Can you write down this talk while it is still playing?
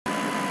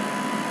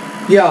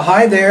Yeah,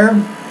 hi there,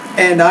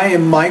 and I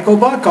am Michael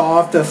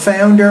Buckoff, the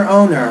founder,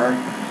 owner,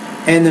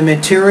 and the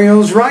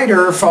materials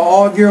writer for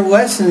all of your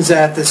lessons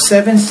at the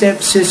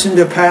 7-Step System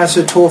to Pass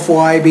a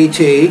TOEFL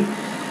IBT.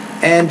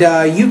 And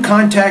you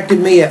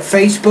contacted me at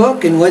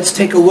Facebook, and let's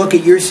take a look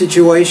at your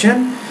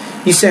situation.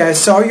 You say, I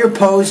saw your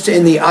post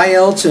in the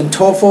IELTS and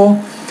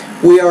TOEFL.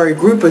 We are a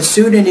group of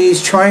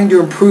Sudanese trying to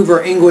improve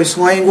our English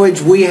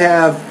language. We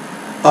have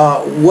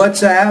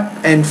WhatsApp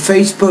and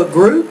Facebook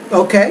group.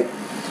 Okay.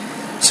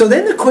 So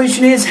then the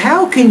question is,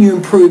 how can you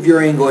improve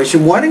your English?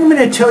 And what I'm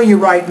going to tell you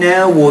right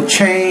now will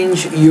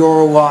change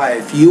your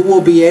life. You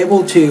will be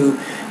able to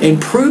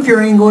improve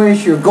your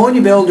English. You're going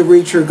to be able to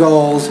reach your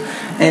goals.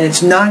 And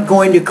it's not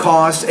going to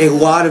cost a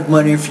lot of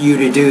money for you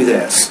to do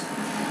this.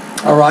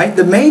 Alright?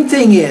 The main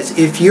thing is,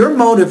 if you're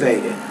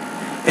motivated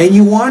and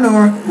you want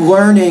to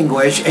learn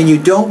English and you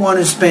don't want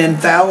to spend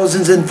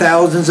thousands and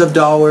thousands of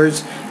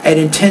dollars at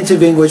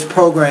intensive English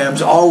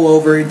programs all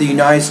over the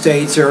United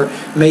States or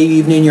maybe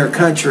even in your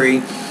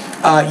country,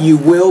 you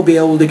will be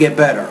able to get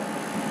better.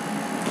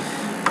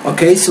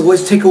 Okay, so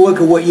let's take a look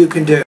at what you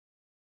can do.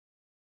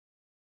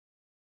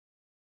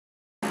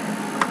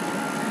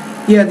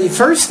 Yeah, the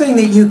first thing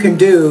that you can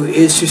do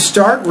is to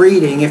start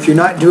reading. If you're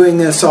not doing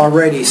this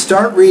already,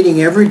 start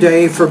reading every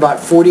day for about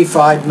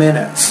 45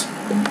 minutes.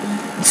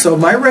 So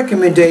my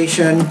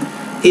recommendation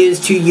is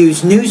to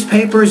use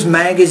newspapers,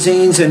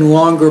 magazines, and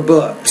longer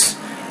books.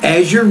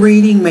 As you're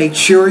reading, make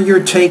sure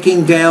you're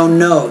taking down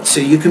notes so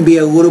you can be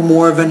a little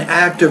more of an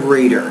active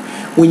reader.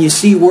 When you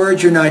see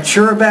words you're not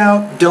sure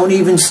about, don't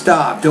even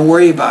stop. Don't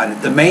worry about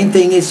it. The main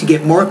thing is to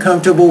get more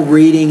comfortable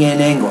reading in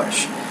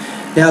English.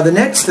 Now the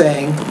next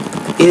thing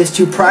is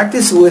to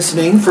practice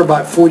listening for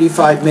about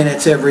 45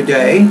 minutes every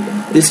day.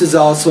 This is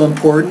also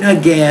important.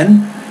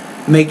 Again,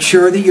 make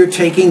sure that you're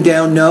taking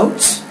down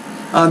notes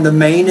on the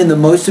main and the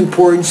most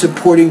important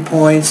supporting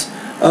points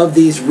of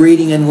these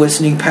reading and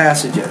listening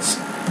passages.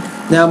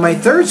 Now my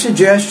third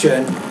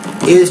suggestion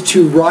is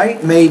to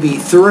write maybe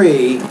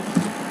 3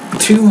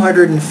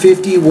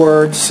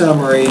 250-word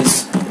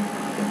summaries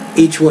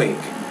each week.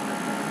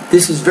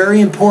 This is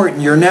very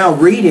important. You're now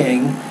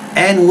reading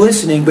and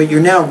listening, but you're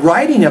now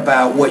writing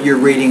about what you're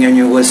reading and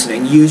you're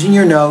listening, using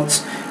your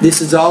notes. This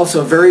is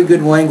also a very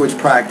good language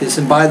practice,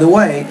 and by the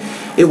way,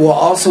 it will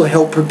also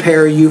help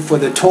prepare you for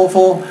the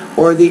TOEFL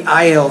or the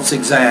IELTS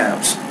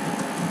exams.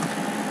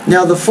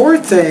 Now the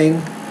fourth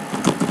thing,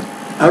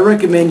 I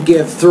recommend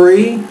give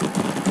 3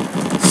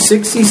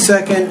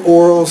 60-second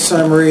oral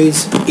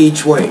summaries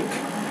each week.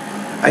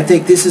 I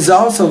think this is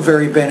also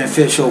very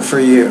beneficial for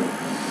you.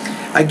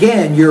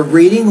 Again, you're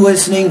reading,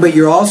 listening, but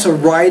you're also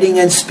writing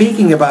and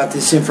speaking about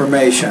this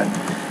information.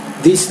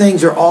 These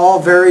things are all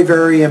very,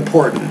 very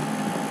important.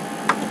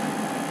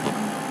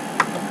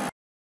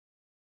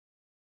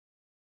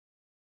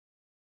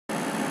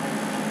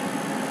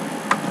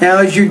 Now,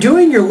 as you're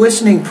doing your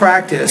listening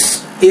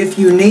practice, if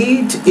you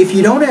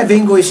don't have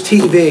English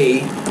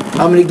TV,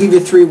 I'm going to give you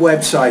 3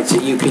 websites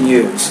that you can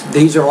use.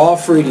 These are all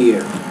free to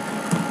you.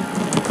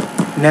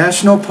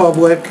 National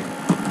Public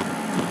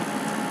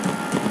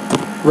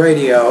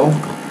Radio,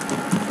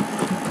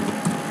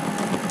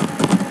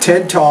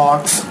 TED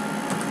Talks,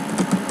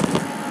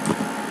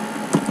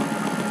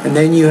 and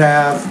then you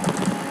have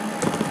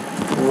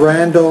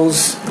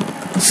Randall's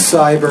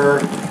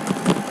Cyber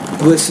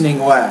Listening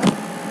Lab.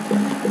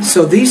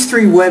 So these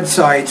 3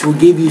 websites will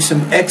give you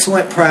some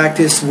excellent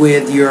practice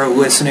with your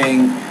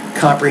listening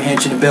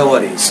comprehension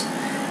abilities.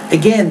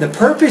 Again, the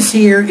purpose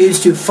here is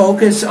to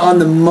focus on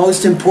the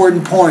most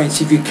important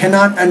points. If you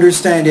cannot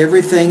understand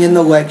everything in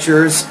the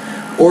lectures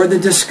or the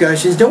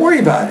discussions, don't worry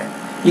about it.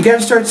 You got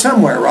to start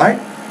somewhere, right?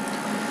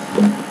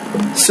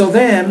 So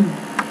then,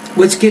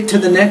 let's get to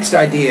the next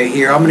idea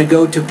here. I'm going to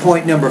go to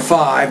point number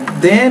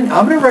 5. Then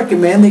I'm going to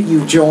recommend that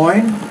you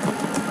join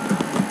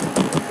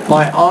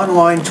my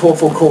online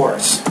TOEFL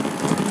course.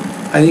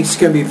 I think it's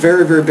going to be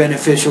very, very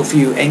beneficial for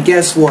you. And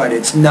guess what?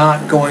 It's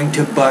not going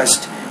to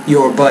bust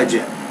your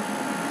budget.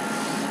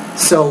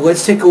 So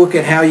let's take a look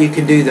at how you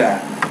can do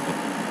that.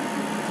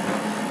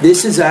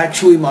 This is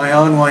actually my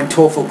online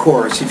TOEFL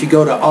course. If you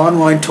go to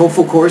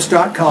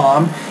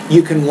onlinetoeflcourse.com,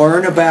 you can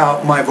learn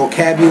about my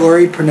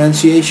vocabulary,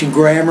 pronunciation,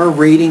 grammar,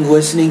 reading,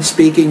 listening,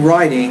 speaking,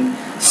 writing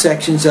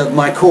sections of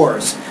my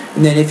course.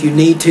 And then if you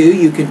need to,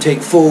 you can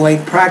take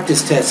full-length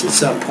practice tests at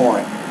some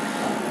point.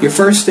 Your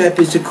first step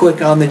is to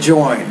click on the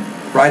join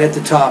right at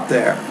the top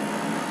there.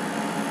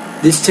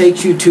 This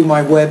takes you to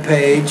my web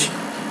page,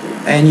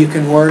 and you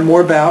can learn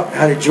more about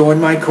how to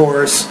join my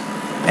course.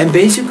 And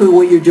basically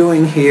what you're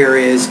doing here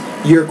is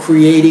you're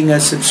creating a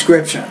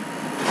subscription.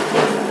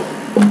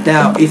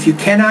 Now, if you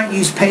cannot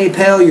use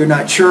PayPal, you're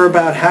not sure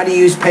about how to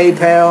use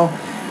PayPal,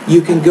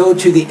 you can go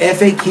to the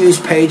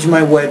FAQs page of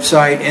my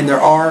website, and there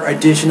are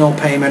additional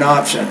payment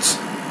options.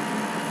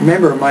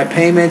 Remember, my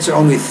payments are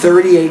only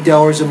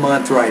 $38 a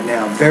month right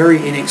now.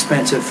 Very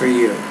inexpensive for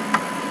you.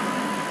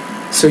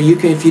 So you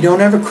can, if you don't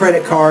have a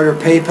credit card or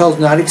PayPal's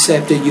not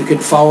accepted, you can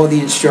follow the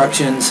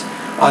instructions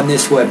on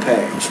this web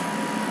page.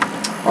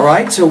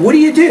 Alright, so what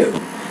do?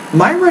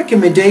 My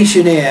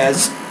recommendation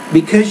is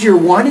because you're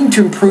wanting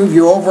to improve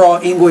your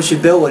overall English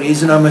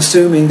abilities, and I'm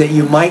assuming that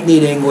you might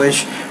need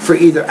English for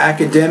either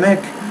academic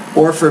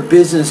or for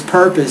business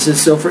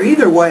purposes. So for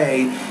either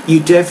way, you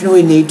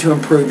definitely need to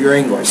improve your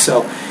English.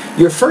 So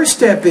your first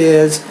step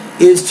is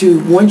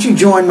to, once you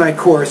join my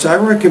course, I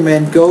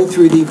recommend go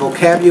through the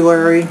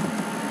vocabulary,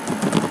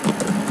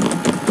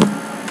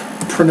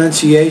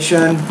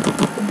 pronunciation,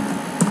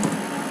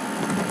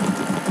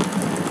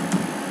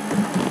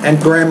 and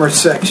grammar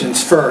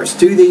sections first.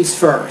 Do these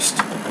first.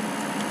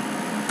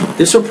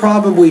 This will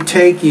probably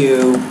take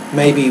you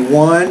maybe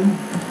 1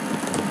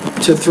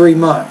 to 3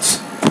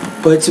 months.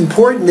 But it's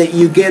important that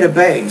you get a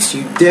base.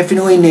 You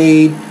definitely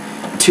need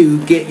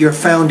to get your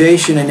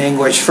foundation in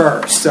English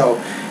first. So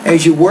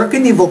as you work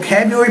in the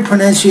vocabulary,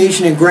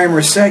 pronunciation, and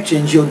grammar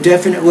sections, you'll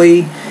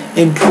definitely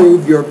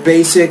improve your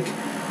basic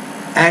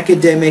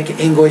academic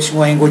English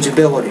language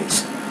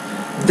abilities.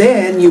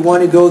 Then you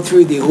want to go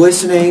through the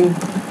listening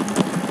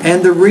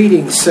and the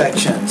reading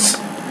sections,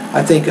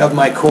 I think, of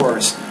my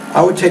course.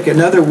 I would take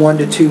another 1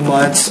 to 2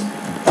 months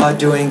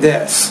doing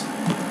this.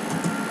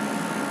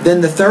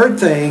 Then the third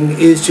thing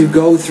is to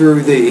go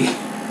through the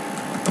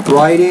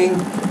writing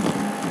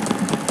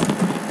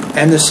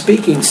and the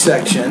speaking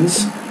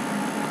sections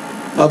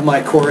of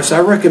my course. I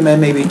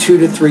recommend maybe 2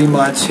 to 3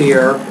 months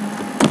here.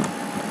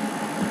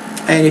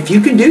 And if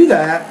you can do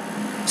that,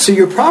 so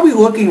you're probably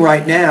looking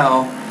right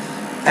now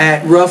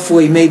at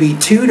roughly maybe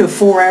 2 to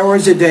 4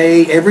 hours a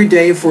day, every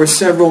day for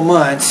several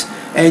months,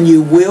 and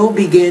you will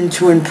begin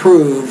to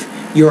improve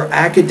your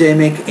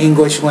academic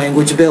English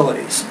language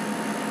abilities.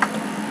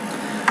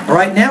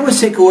 Alright, now let's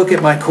take a look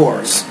at my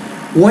course.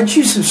 Once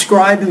you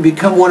subscribe and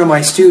become one of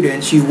my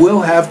students, you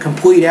will have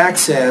complete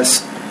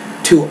access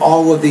to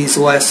all of these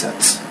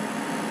lessons.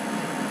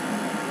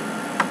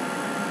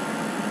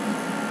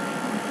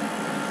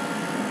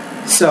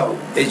 So,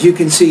 as you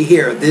can see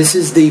here, this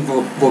is the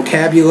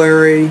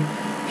vocabulary.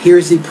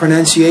 Here's the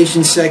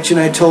pronunciation section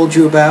I told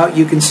you about.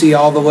 You can see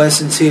all the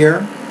lessons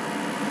here.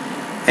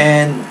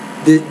 And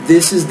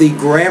this is the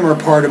grammar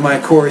part of my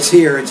course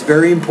here. It's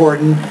very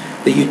important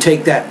that you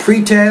take that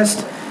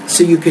pre-test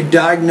so you can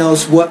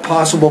diagnose what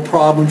possible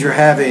problems you're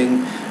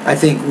having, I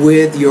think,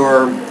 with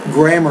your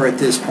grammar at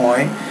this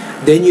point.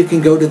 Then you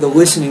can go to the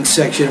listening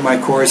section of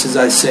my course, as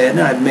I said,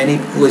 and I have many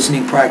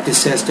listening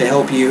practice tests to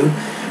help you.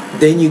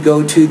 Then you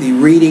go to the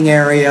reading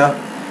area.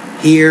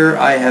 Here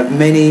I have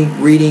many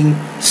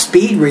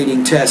speed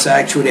reading tests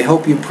actually to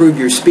help you improve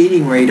your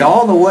speeding rate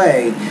all the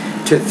way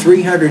to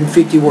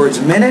 350 words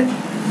a minute.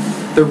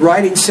 The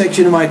writing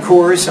section of my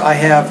course, I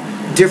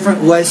have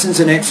different lessons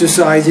and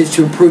exercises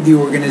to improve the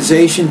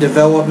organization,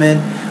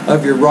 development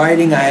of your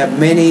writing. I have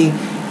many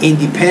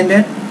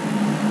independent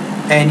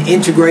and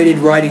integrated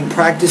writing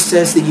practice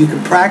tests that you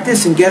can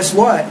practice, and guess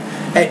what?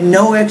 At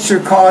no extra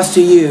cost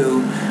to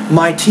you,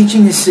 my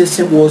teaching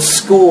assistant will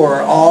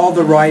score all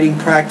the writing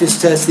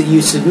practice tests that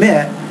you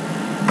submit.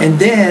 And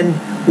then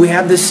we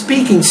have the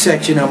speaking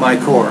section of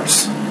my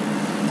course.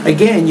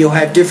 Again, you'll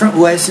have different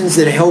lessons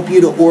that help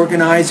you to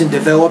organize and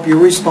develop your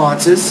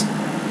responses.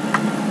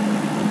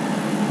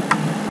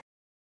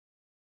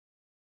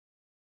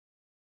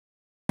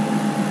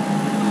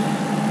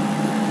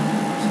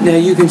 Now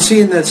you can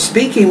see in the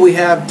speaking we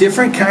have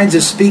different kinds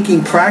of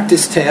speaking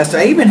practice tests.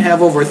 I even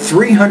have over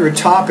 300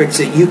 topics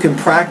that you can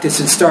practice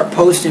and start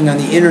posting on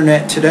the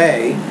internet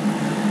today.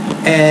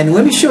 And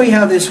let me show you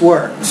how this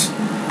works.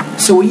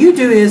 So what you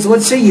do is,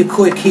 let's say you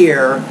click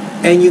here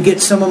and you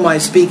get some of my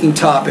speaking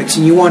topics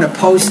and you want to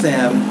post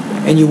them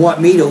and you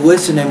want me to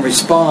listen and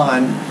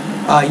respond.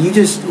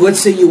 Let's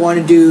say you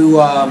want to do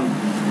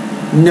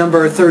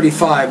number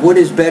 35, what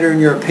is better in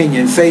your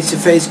opinion,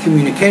 face-to-face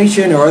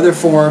communication or other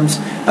forms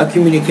of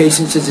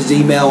communication such as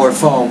email or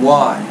phone?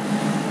 Why?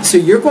 So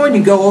you're going to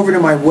go over to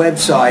my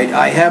website.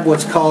 I have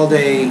what's called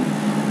a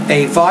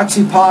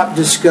Voxy Pop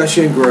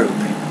discussion group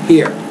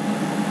here.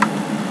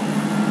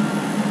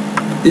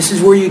 This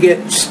is where you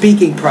get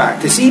speaking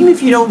practice. Even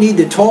if you don't need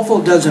the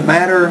TOEFL, it doesn't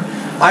matter.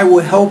 I will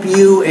help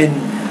you, and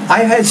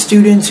I've had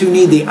students who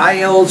need the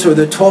IELTS or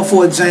the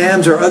TOEFL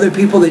exams, or other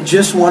people that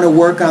just want to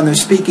work on their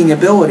speaking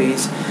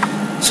abilities.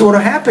 So what will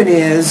happen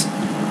is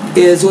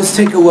let's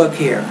take a look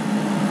here.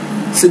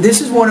 So this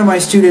is one of my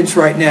students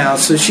right now.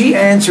 So she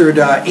answered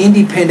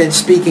independent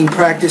speaking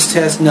practice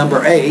test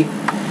number 8.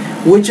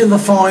 Which of the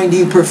following do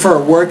you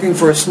prefer, working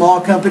for a small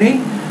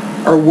company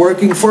or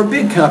working for a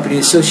big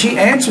company? So she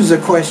answers a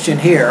question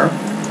here.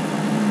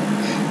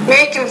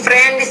 Making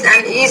friends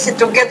and easy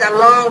to get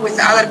along with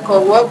other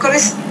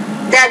co-workers.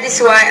 That is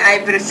why I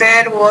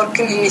prefer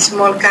working in a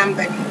small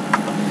company.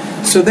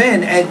 So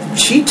then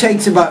she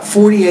takes about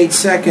 48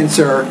 seconds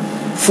or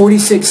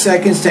 46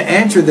 seconds to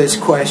answer this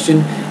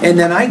question, and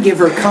then I give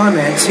her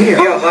comments here.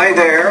 Yeah, hi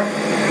there.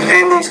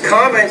 And these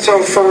comments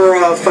are for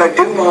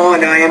Faduma,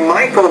 and I am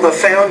Michael, the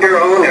founder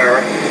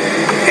owner.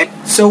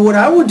 So what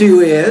I will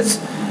do is,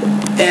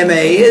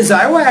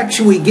 I will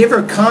actually give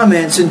her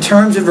comments in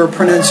terms of her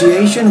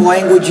pronunciation,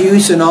 language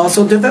use, and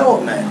also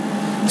development.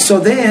 So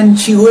then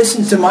she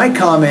listens to my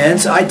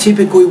comments. I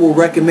typically will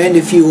recommend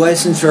a few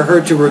lessons for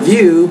her to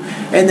review,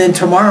 and then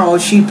tomorrow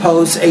she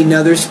posts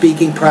another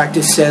speaking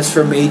practice test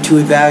for me to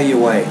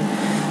evaluate.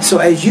 So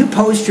as you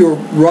post your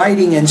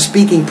writing and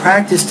speaking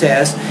practice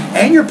test,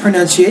 and your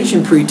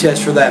pronunciation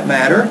pre-test for that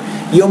matter,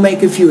 you'll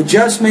make a few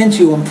adjustments,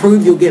 you'll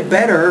improve, you'll get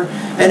better,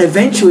 and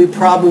eventually,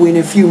 probably in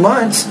a few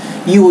months,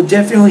 you will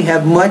definitely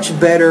have much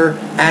better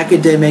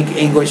academic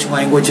English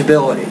language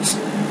abilities.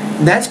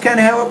 And that's kind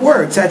of how it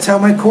works. That's how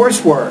my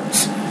course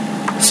works.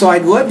 So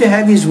I'd love to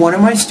have you as one of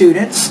my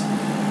students.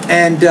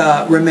 And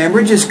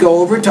remember, just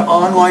go over to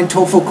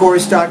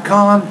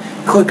onlinetoeflcourse.com,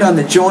 click on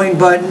the join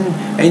button,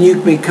 and you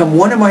can become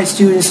one of my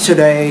students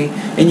today,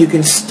 and you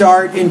can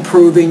start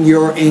improving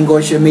your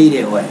English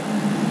immediately.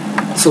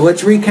 So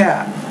let's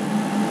recap.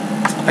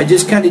 I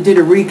just kind of did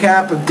a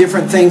recap of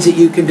different things that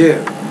you can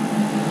do.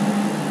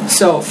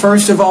 So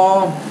first of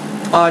all,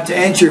 to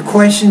answer your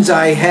questions,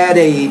 I had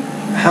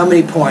how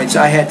many points?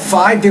 I had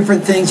 5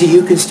 different things that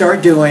you can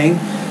start doing.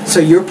 So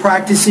you're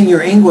practicing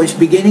your English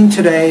beginning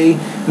today,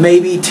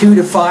 maybe 2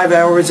 to 5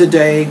 hours a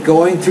day,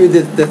 going through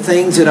the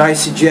things that I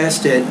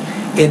suggested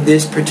in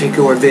this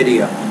particular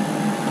video.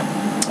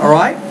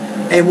 Alright?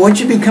 And once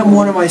you become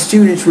one of my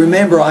students,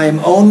 remember, I am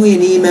only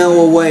an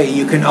email away.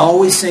 You can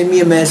always send me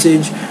a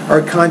message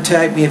or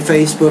contact me at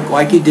Facebook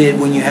like you did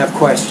when you have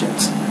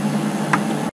questions.